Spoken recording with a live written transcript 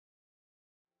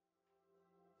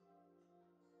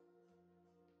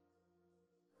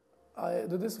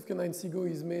The Death of K9 Cigo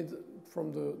is made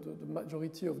from the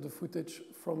majority of the footage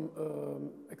from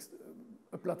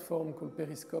a platform called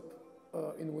Periscope,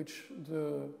 in which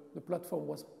the platform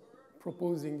was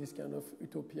proposing this kind of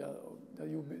utopia that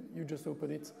you just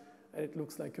open it and it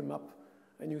looks like a map,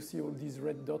 and you see all these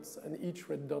red dots, and each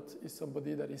red dot is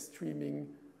somebody that is streaming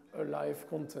a live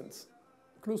content.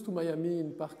 Close to Miami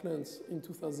in Parkland in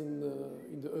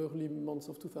the early months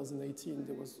of 2018,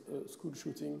 there was a school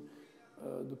shooting,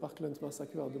 the Parkland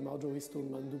massacre at the Marjorie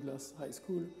Stoneman Douglas High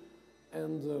School,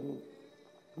 and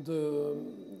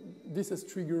this has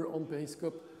triggered on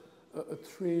Periscope a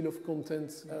trail of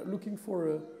content looking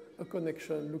for a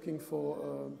connection, looking for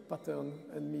a pattern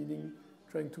and meaning,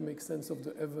 trying to make sense of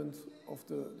the event of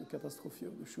the catastrophe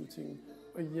of the shooting.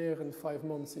 A year and 5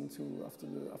 months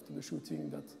after the shooting,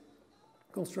 that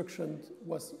construction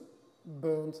was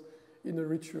burned in a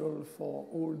ritual for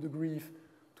all the grief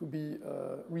to be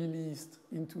released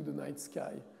into the night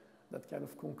sky. That kind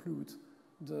of concludes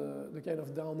the kind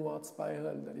of downward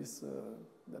spiral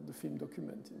that the film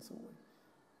documents in some way.